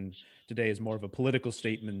Anglo-Saxon today is more of a political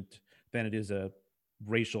statement than it is a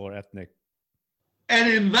racial or ethnic. And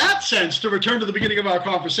in that sense, to return to the beginning of our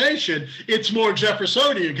conversation, it's more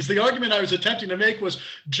Jeffersonian, because the argument I was attempting to make was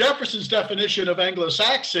Jefferson's definition of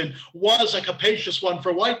Anglo-Saxon was a capacious one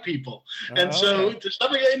for white people. And so, to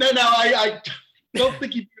some degree, I don't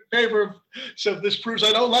think he'd be in favor of, so this proves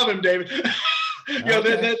I don't love him, David.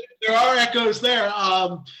 There are echoes there.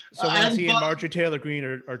 So when he and Marjorie Taylor Greene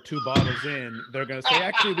are two bottles in, they're going to say,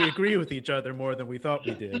 actually, we agree with each other more than we thought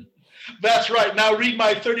we did. That's right. Now read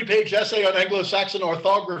my 30-page essay on Anglo-Saxon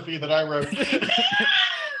orthography that I wrote.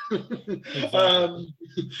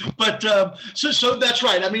 So that's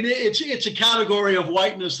right. I mean, it's a category of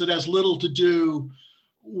whiteness that has little to do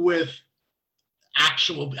with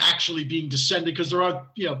actually being descended, because there are,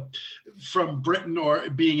 from Britain or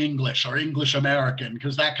being English or English American,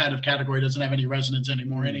 because that kind of category doesn't have any resonance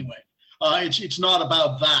anymore anyway. It's not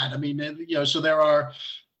about that. I mean, so there are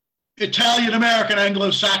Italian American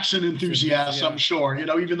Anglo-Saxon enthusiasts, I'm sure,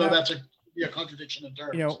 even though that's a contradiction in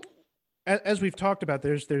terms. As we've talked about,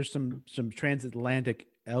 there's some transatlantic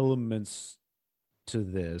elements to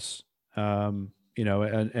this, and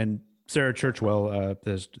Sarah Churchwell,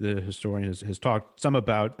 the historian, has talked some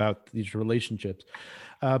about these relationships,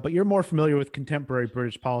 but you're more familiar with contemporary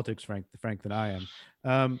British politics, Frank, than I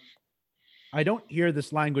am. I don't hear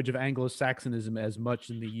this language of Anglo-Saxonism as much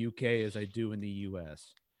in the UK as I do in the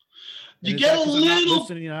US. You get a little. I'm not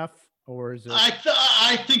listening enough, or is it?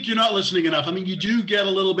 I think you're not listening enough. I mean, you do get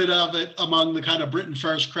a little bit of it among the kind of Britain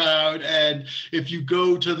First crowd, and if you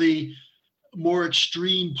go to the more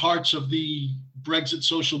extreme parts of the Brexit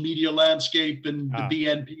social media landscape and the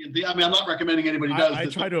BNP, and I mean, I'm not recommending anybody does I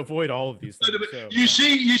this. try to avoid all of these things. So. You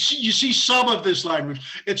see some of this language.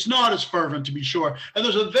 It's not as fervent, to be sure. And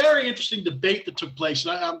there's a very interesting debate that took place,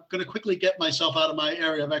 and I'm going to quickly get myself out of my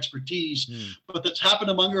area of expertise, but that's happened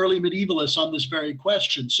among early medievalists on this very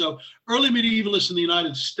question. So early medievalists in the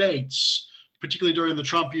United States, particularly during the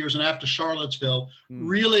Trump years and after Charlottesville,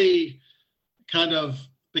 really kind of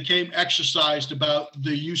became exercised about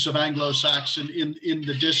the use of Anglo-Saxon in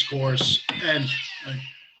the discourse. And I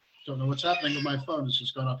don't know what's happening with my phone. It's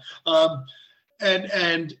just gone off.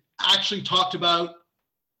 And actually talked about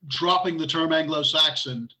dropping the term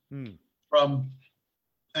Anglo-Saxon from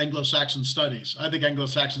Anglo-Saxon studies. I think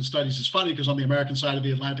Anglo-Saxon studies is funny because on the American side of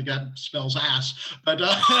the Atlantic, that spells ass. But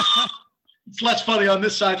it's less funny on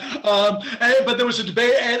this side. But there was a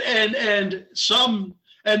debate, and some...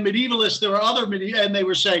 And medievalists, there were other and they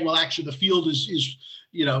were saying, well, actually, the field is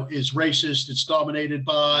racist. It's dominated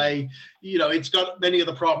by, it's got many of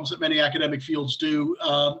the problems that many academic fields do,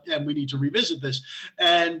 and we need to revisit this.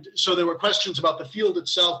 And so there were questions about the field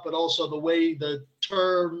itself, but also the way the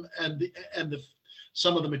term and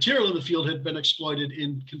some of the material in the field had been exploited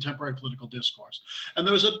in contemporary political discourse. And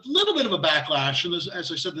there was a little bit of a backlash. And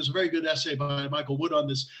as I said, there's a very good essay by Michael Wood on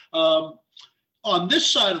this. On this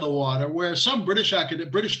side of the water, where some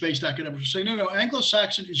British-based academics are saying, no,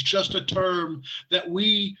 Anglo-Saxon is just a term that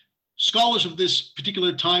we, scholars of this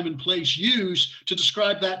particular time and place, use to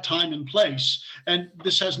describe that time and place. And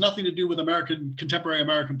this has nothing to do with contemporary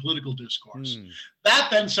American political discourse. That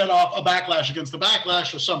then set off a backlash against the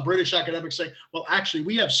backlash of some British academics saying, well, actually,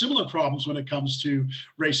 we have similar problems when it comes to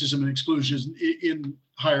racism and exclusion in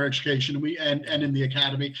higher education and in the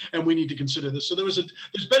academy, and we need to consider this. So there's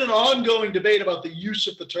been an ongoing debate about the use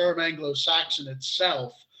of the term Anglo-Saxon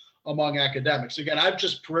itself among academics. Again, I've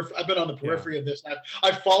been on the periphery of this.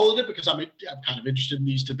 I've followed it because I'm kind of interested in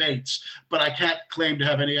these debates, but I can't claim to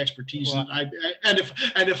have any expertise. Well, and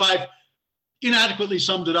if I've inadequately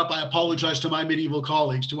summed it up, I apologize to our medieval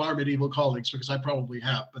colleagues, because I probably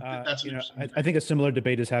have. But that's I think a similar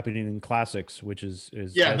debate is happening in classics, which is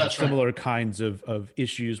that's similar right. kinds of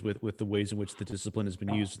issues with the ways in which the discipline has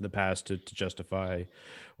been used in the past to justify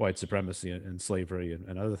white supremacy and slavery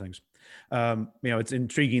and other things. It's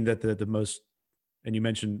intriguing that the most, and you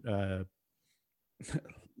mentioned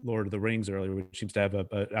Lord of the Rings earlier, which seems to have an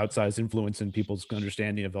outsized influence in people's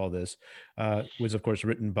understanding of all this, was of course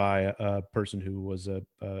written by a person who was a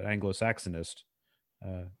Anglo-Saxonist.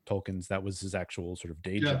 Tolkien's, that was his actual sort of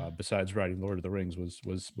day job. Besides writing Lord of the Rings,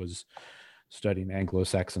 was studying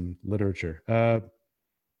Anglo-Saxon literature,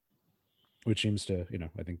 which seems to,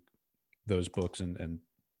 I think those books and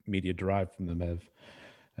media derived from them have,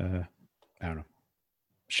 I don't know,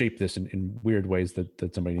 shape this in weird ways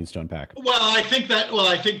that somebody needs to unpack. Well, I think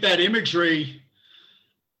that imagery,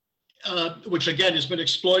 which again has been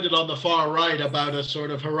exploited on the far right about a sort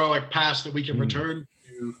of heroic past that we can return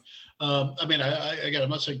to. I mean, I'm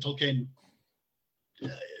not saying Tolkien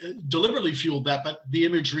deliberately fueled that, but the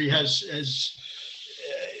imagery has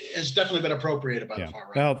definitely been appropriate about the far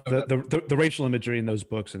right. Well, the racial imagery in those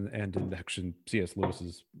books and in actually C.S.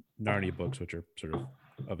 Lewis's Narnia books, which are sort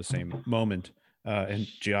of the same moment and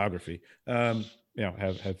geography, have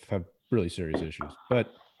really serious issues,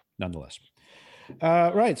 but nonetheless.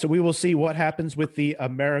 Right. So we will see what happens with the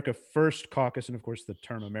America First caucus. And of course, the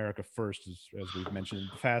term America First, as we've mentioned in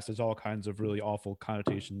the past, has all kinds of really awful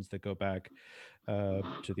connotations that go back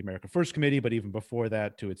to the America First Committee, but even before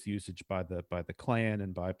that, to its usage by the Klan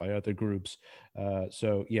and by other groups.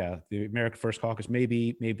 So yeah, the America First caucus may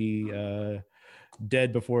be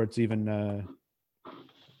dead before it's even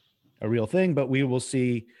a real thing, but we will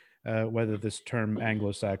see whether this term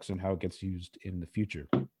Anglo-Saxon, how it gets used in the future.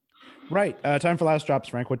 Right. Time for last drops.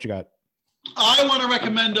 Frank, what you got? I want to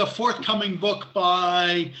recommend a forthcoming book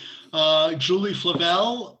by Julie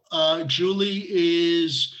Flavelle. Julie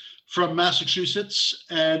is from Massachusetts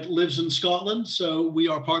and lives in Scotland, so we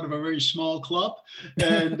are part of a very small club.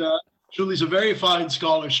 And Julie's a very fine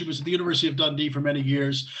scholar. She was at the University of Dundee for many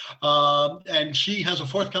years. And she has a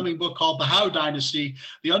forthcoming book called The Howe Dynasty,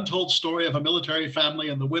 The Untold Story of a Military Family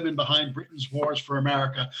and the Women Behind Britain's Wars for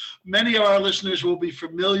America. Many of our listeners will be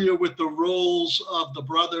familiar with the roles of the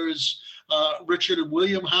brothers Richard and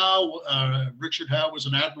William Howe. Richard Howe was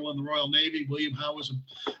an admiral in the Royal Navy. William Howe was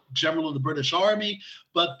a general in the British Army.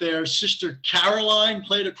 But their sister Caroline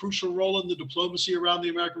played a crucial role in the diplomacy around the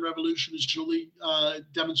American Revolution, as Julie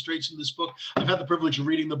demonstrates in this book. I've had the privilege of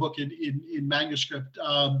reading the book in manuscript,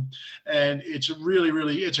 and it's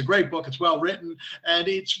it's a great book. It's well written, and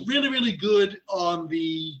it's really good on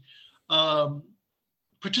the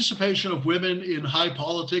participation of women in high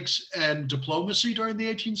politics and diplomacy during the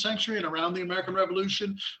 18th century and around the American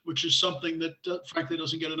Revolution, which is something that frankly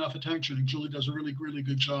doesn't get enough attention. And Julie does a really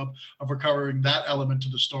good job of recovering that element to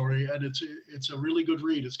the story. And it's a really good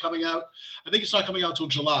read. It's coming out. I think it's not coming out till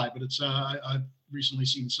July, but it's I've recently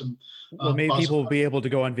seen some. Well, maybe people will be able to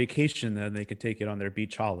go on vacation, then they could take it on their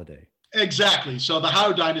beach holiday. Exactly. So The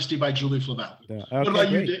Howe Dynasty by Julie Flavelle. Okay, what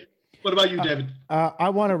about you, Dave? What about you, David? I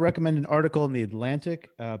want to recommend an article in The Atlantic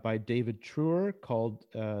by David Truer called,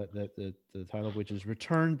 the title of which is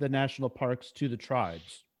Return the National Parks to the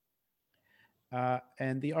Tribes.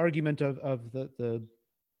 And the argument of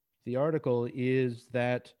the article is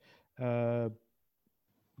that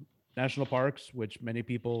national parks, which many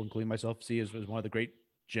people, including myself, see as one of the great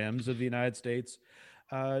gems of the United States,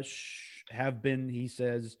 have been, he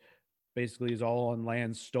says, basically is all on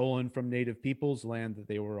land stolen from native peoples, land that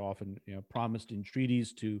they were often promised in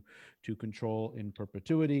treaties to control in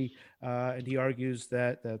perpetuity. And he argues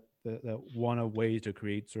that one of ways to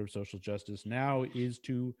create sort of social justice now is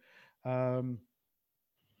to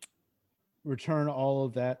return all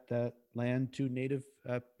of that land to native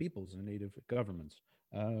peoples and native governments.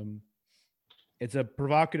 It's a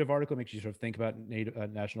provocative article, makes you sort of think about native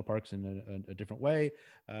national parks in a different way.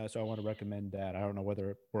 So I want to recommend that. I don't know whether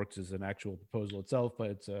it works as an actual proposal itself, but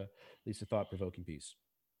it's at least a thought-provoking piece.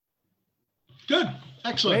 Good.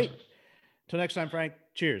 Excellent. Great. Till next time, Frank.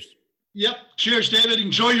 Cheers. Yep. Cheers, David.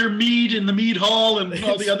 Enjoy your mead in the mead hall and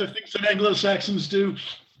all the other things that Anglo-Saxons do.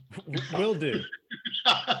 Will do.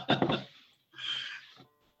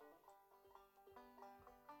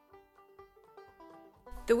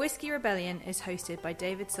 The Whiskey Rebellion is hosted by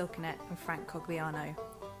David Silkenet and Frank Cogliano.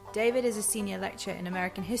 David is a senior lecturer in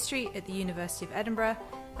American history at the University of Edinburgh,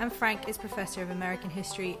 and Frank is Professor of American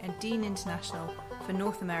History and Dean International for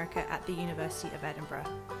North America at the University of Edinburgh.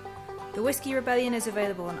 The Whiskey Rebellion is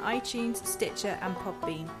available on iTunes, Stitcher and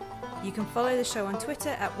Podbean. You can follow the show on Twitter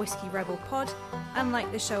at Whiskey Rebel Pod and like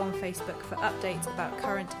the show on Facebook for updates about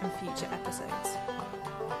current and future episodes.